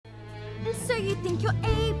So you think you're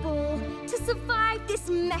able to survive this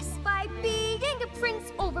mess by being a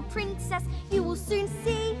prince or a princess? You will soon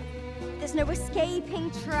see there's no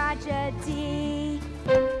escaping tragedy.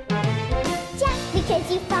 Just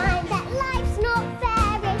because you find that life's not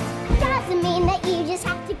fair, it doesn't mean that you just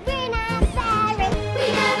have to grin and bear it.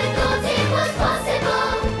 We never thought it was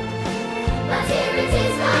possible, but here it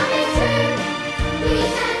is coming true. We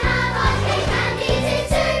can have our cake and eat it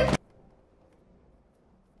too.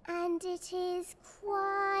 And it is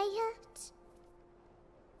quiet,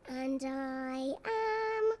 and I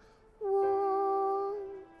am warm.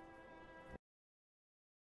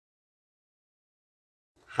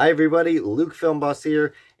 Hi everybody, Luke Film Boss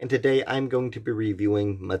here, and today I'm going to be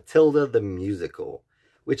reviewing Matilda the Musical,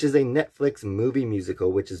 which is a Netflix movie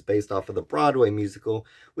musical which is based off of the Broadway musical,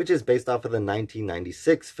 which is based off of the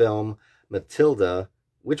 1996 film Matilda,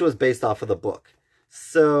 which was based off of the book.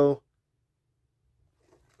 So,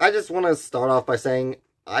 I just want to start off by saying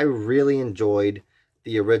I really enjoyed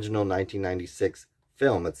the original 1996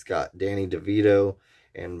 film. It's got Danny DeVito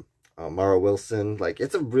and Mara Wilson. Like,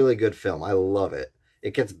 it's a really good film. I love it.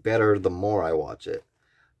 It gets better the more I watch it.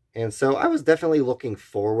 And so I was definitely looking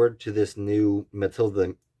forward to this new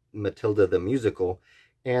Matilda the Musical.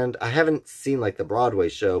 And I haven't seen like the Broadway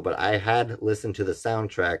show, but I had listened to the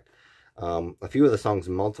soundtrack, a few of the songs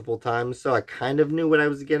multiple times. So I kind of knew what I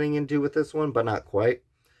was getting into with this one, but not quite.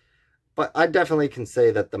 But I definitely can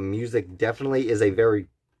say that the music definitely is a very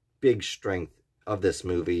big strength of this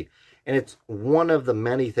movie. And it's one of the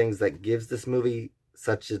many things that gives this movie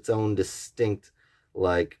such its own distinct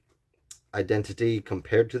like identity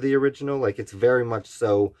compared to the original. Like, it's very much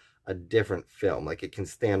so a different film. Like, it can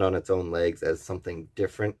stand on its own legs as something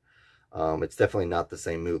different. It's definitely not the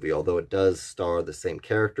same movie, although it does star the same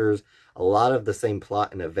characters, a lot of the same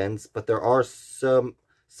plot and events, but there are some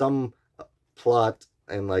plot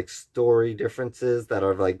and like story differences that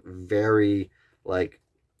are like very like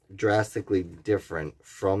drastically different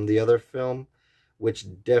from the other film, which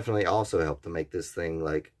definitely also helped to make this thing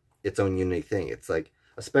like its own unique thing. It's like,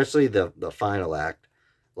 especially the final act,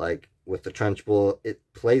 like with the Trunchbull, it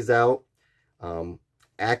plays out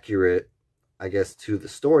accurate, I guess, to the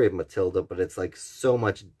story of Matilda, but it's like so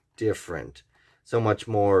much different, so much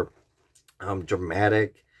more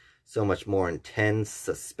dramatic, so much more intense,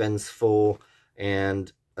 suspenseful,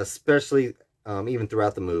 and especially even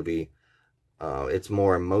throughout the movie, it's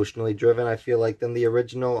more emotionally driven, I feel like, than the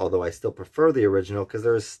original, although I still prefer the original because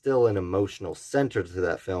there is still an emotional center to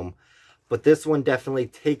that film. But this one definitely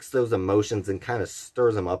takes those emotions and kind of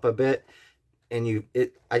stirs them up a bit. And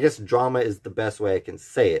I guess drama is the best way I can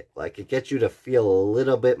say it. Like, it gets you to feel a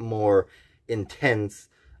little bit more intense,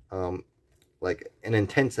 like an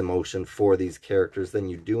intense emotion for these characters than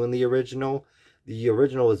you do in the original. The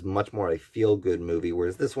original is much more a feel-good movie,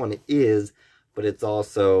 whereas this one is, but it's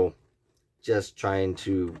also just trying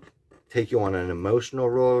to take you on an emotional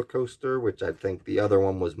roller coaster, which I think the other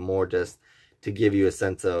one was more just to give you a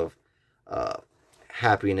sense of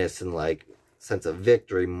happiness and like sense of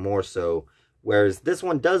victory more so, whereas this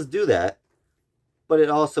one does do that, but it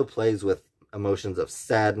also plays with emotions of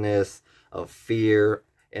sadness, of fear,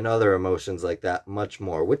 and other emotions like that much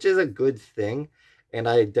more, which is a good thing, and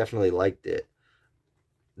I definitely liked it.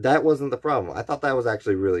 That wasn't the problem. I thought that was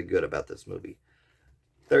actually really good about this movie.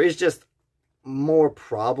 There is just more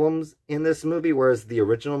problems in this movie, whereas the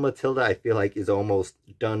original Matilda, I feel like, is almost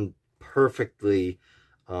done perfectly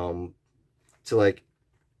to like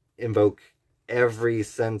invoke every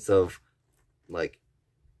sense of like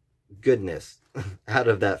goodness out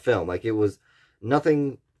of that film. Like, it was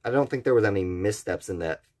nothing, I don't think there was any missteps in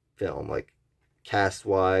that film, like cast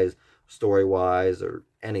wise, story wise, or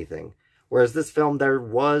anything. Whereas this film, there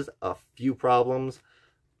was a few problems.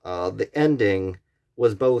 The ending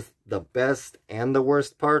was both the best and the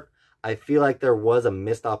worst part. I feel like there was a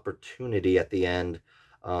missed opportunity at the end,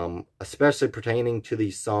 especially pertaining to the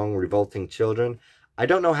song Revolting Children. I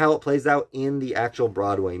don't know how it plays out in the actual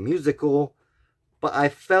Broadway musical, but I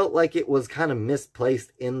felt like it was kind of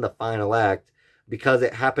misplaced in the final act because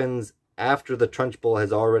it happens after the Trunchbull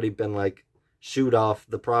has already been like shooed off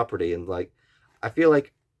the property. And like, I feel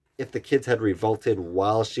like if the kids had revolted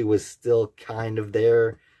while she was still kind of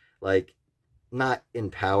there, like not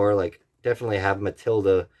in power, like definitely have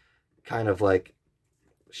Matilda kind of like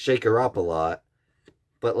shake her up a lot,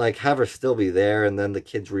 but like have her still be there, and then the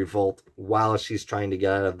kids revolt while she's trying to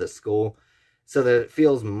get out of the school, so that it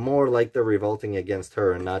feels more like they're revolting against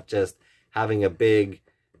her and not just having a big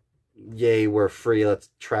yay, we're free, let's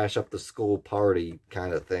trash up the school party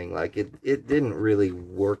kind of thing. Like, it didn't really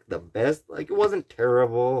work the best. Like, it wasn't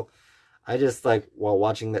terrible. I just, like, while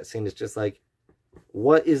watching that scene, it's just like,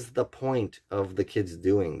 what is the point of the kids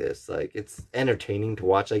doing this? Like, it's entertaining to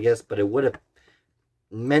watch, I guess, but it would have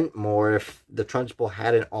meant more if the Trunchbull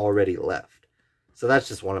hadn't already left. So that's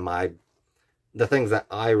just one of the things that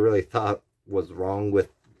I really thought was wrong with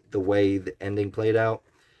the way the ending played out.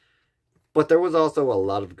 But there was also a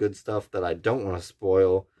lot of good stuff that I don't want to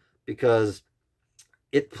spoil, because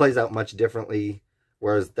it plays out much differently,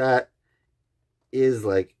 whereas that is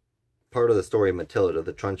like part of the story of Matilda.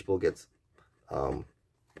 The Trunchbull gets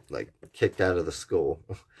like kicked out of the school.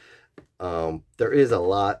 There is a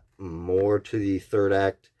lot more to the third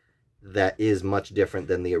act that is much different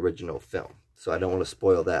than the original film, so I don't want to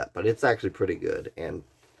spoil that, but it's actually pretty good, and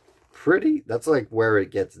that's like where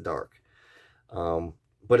it gets dark.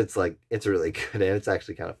 But it's really good, and it's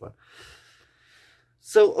actually kind of fun.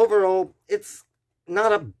 So overall, it's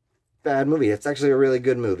not a bad movie. It's actually a really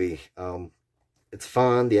good movie. It's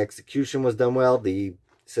fun. The execution was done well. The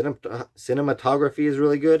cinematography is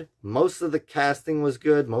really good. Most of the casting was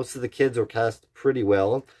good. Most of the kids were cast pretty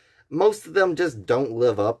well. Most of them just don't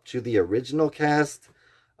live up to the original cast.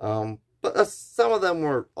 But some of them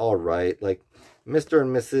were alright. Like, Mr.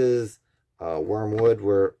 and Mrs. Wormwood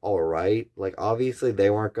were alright. Like, obviously they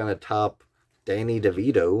weren't going to top Danny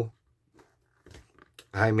DeVito.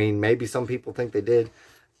 I mean, maybe some people think they did.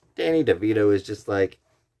 Danny DeVito is just like,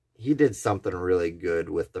 he did something really good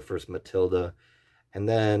with the first Matilda. And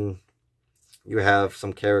then you have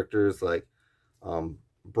some characters like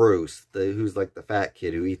Bruce, who's like the fat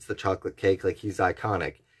kid who eats the chocolate cake. Like, he's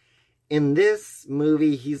iconic. In this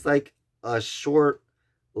movie, he's like a short,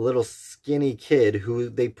 little skinny kid who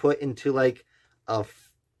they put into like a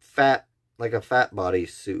fat body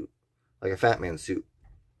suit, like a fat man suit.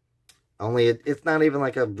 Only it's not even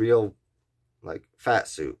like a real like fat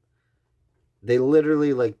suit. They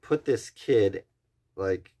literally like put this kid,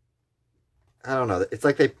 like, I don't know, it's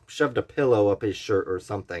like they shoved a pillow up his shirt or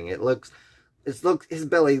something. His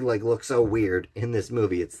belly like looks so weird in this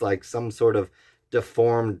movie. It's like some sort of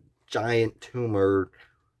deformed giant tumor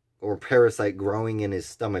or parasite growing in his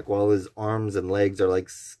stomach, while his arms and legs are like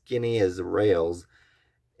skinny as rails.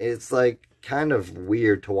 It's like kind of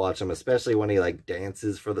weird to watch him, especially when he like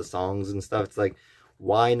dances for the songs and stuff. It's like,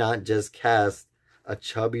 why not just cast a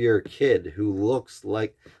chubbier kid who looks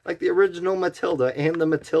like the original Matilda and the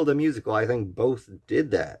Matilda musical? I think both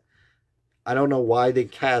did that. I don't know why they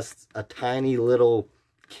cast a tiny little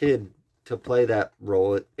kid to play that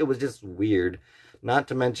role. It was just weird. Not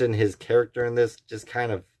to mention his character in this just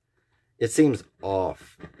kind of, it seems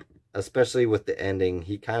off, especially with the ending.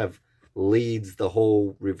 He kind of leads the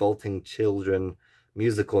whole Revolting Children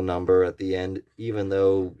musical number at the end, even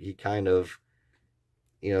though he kind of,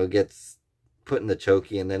 gets put in the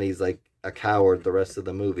chokey, and then he's like a coward the rest of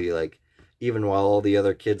the movie. Like, even while all the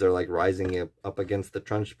other kids are like rising up against the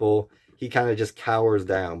Trunchbull, he kind of just cowers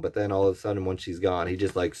down. But then all of a sudden, when she's gone, he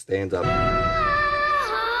just like stands up. Never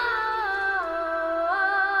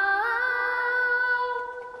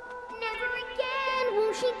again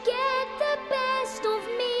will she get the best of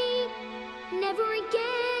me. Never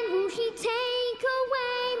again will she take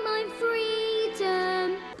away my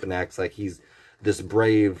freedom. And acts like he's this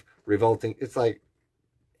brave, revolting. It's like,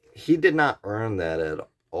 he did not earn that at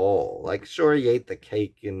all. Like, sure, he ate the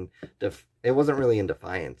cake, and it wasn't really in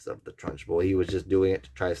defiance of the Trunchbull. He was just doing it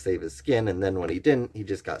to try to save his skin, and then when he didn't, he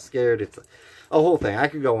just got scared. It's a whole thing. I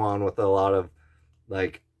could go on with a lot of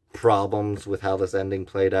like problems with how this ending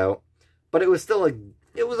played out, but it was still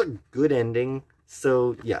it was a good ending.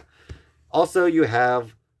 So yeah. Also, you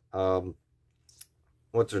have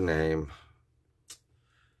what's her name,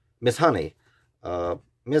 Miss Honey.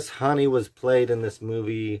 Miss Honey was played in this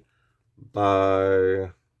movie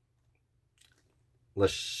by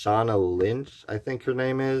Lashana Lynch, I think her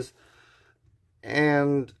name is.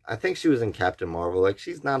 And I think she was in Captain Marvel. Like,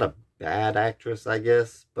 she's not a bad actress, I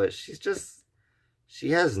guess, but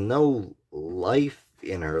she has no life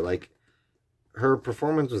in her. Like, her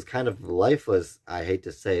performance was kind of lifeless, I hate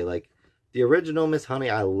to say. Like, the original Miss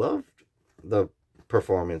Honey, I loved the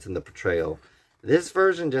performance and the portrayal. This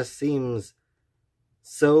version just seems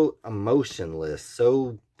so emotionless,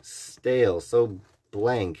 so stale, so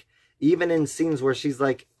blank. Even in scenes where she's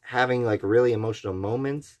like having like really emotional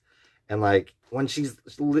moments, and like when she's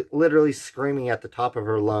literally screaming at the top of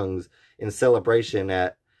her lungs in celebration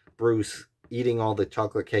at Bruce eating all the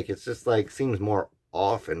chocolate cake, it's just like seems more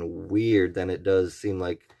off and weird than it does seem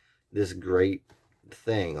like this great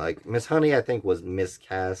thing. Like, Miss Honey, I think, was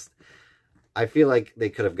miscast. I feel like they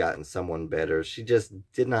could have gotten someone better. She just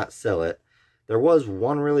did not sell it. There was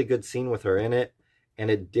one really good scene with her in it, and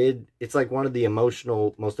it's like one of the most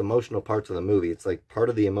emotional parts of the movie. It's like part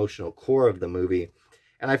of the emotional core of the movie,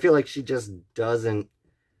 And I feel like she just doesn't,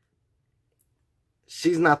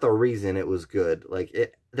 she's not the reason it was good.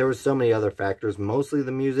 Like, there were so many other factors, mostly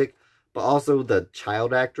the music, but also the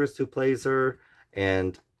child actress who plays her,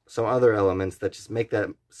 and some other elements that just make that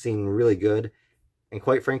scene really good. And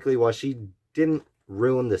quite frankly, while she didn't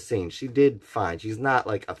ruin the scene, she did fine. She's not,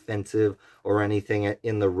 like, offensive or anything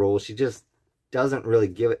in the role. She just doesn't really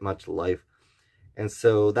give it much life. And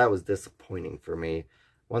so that was disappointing for me.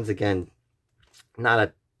 Once again, not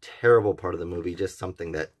a terrible part of the movie, just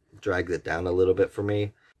something that drags it down a little bit for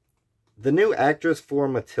me. The new actress for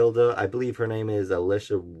Matilda, I believe her name is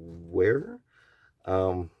Alicia Ware.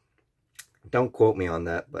 Don't quote me on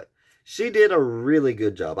that, but she did a really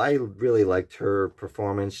good job. I really liked her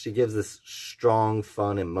performance. She gives this strong,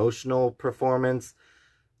 fun, emotional performance.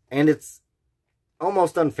 And it's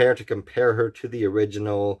almost unfair to compare her to the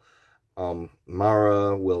original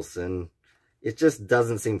Mara Wilson. It just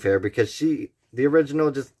doesn't seem fair because the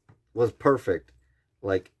original just was perfect.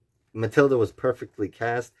 Like, Matilda was perfectly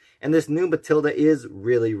cast. And this new Matilda is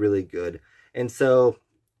really, really good. And so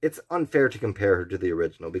it's unfair to compare her to the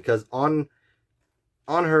original because on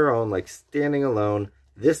her own, like standing alone,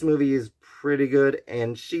 this movie is pretty good,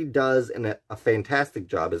 and she does a fantastic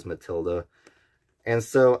job as Matilda. And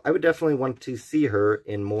so I would definitely want to see her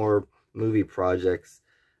in more movie projects.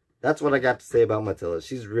 That's what I got to say about Matilda.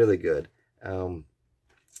 She's really good. And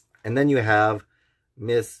then you have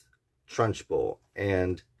Miss Trunchbull,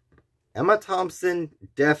 and Emma Thompson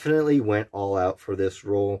definitely went all out for this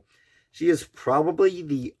role. She is probably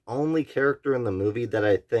the only character in the movie that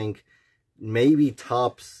I think maybe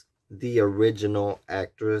tops the original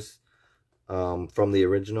actress from the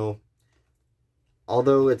original.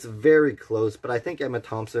 Although it's very close, but I think Emma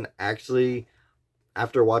Thompson actually,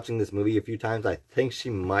 after watching this movie a few times, I think she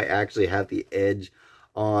might actually have the edge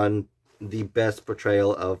on the best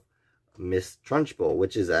portrayal of Miss Trunchbull,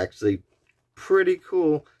 which is actually pretty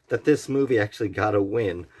cool that this movie actually got a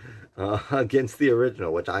win against the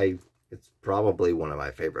original, which it's probably one of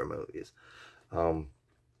my favorite movies.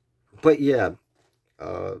 But yeah,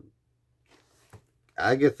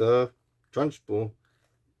 Agatha Trunchbull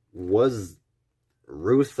was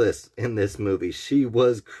ruthless in this movie. She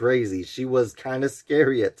was crazy. She was kind of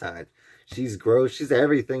scary at times. She's gross. She's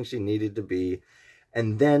everything she needed to be.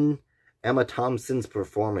 And then Emma Thompson's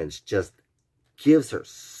performance just gives her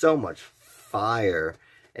so much fire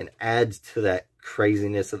and adds to that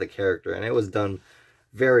craziness of the character. And it was done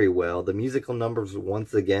very well. The musical numbers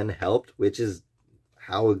once again helped, which is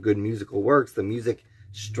how a good musical works. The music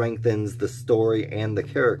strengthens the story and the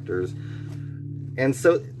characters. And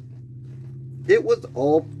so it was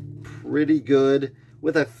all pretty good,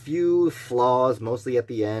 with a few flaws, mostly at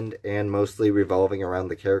the end, and mostly revolving around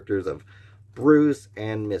the characters of Bruce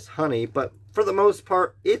and Miss Honey. But for the most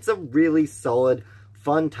part, it's a really solid,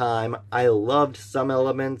 fun time. I loved some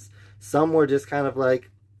elements. Some were just kind of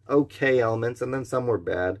like okay elements, and then some were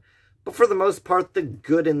bad. But for the most part, the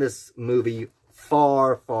good in this movie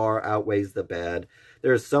far, far outweighs the bad.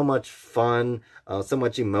 There's so much fun, so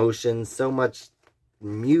much emotion, so much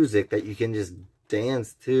music that you can just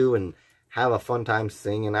dance to and have a fun time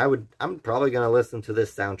singing. I'm probably going to listen to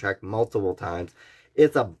this soundtrack multiple times.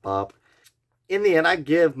 It's a bop. In the end, I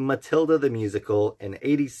give Matilda the musical an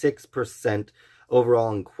 86%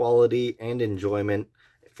 overall in quality and enjoyment,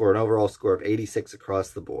 for an overall score of 86 across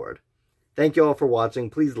the board. Thank you all for watching.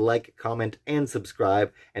 Please like, comment, and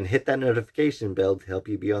subscribe, and hit that notification bell to help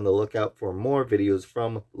you be on the lookout for more videos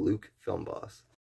from Luke Film Boss.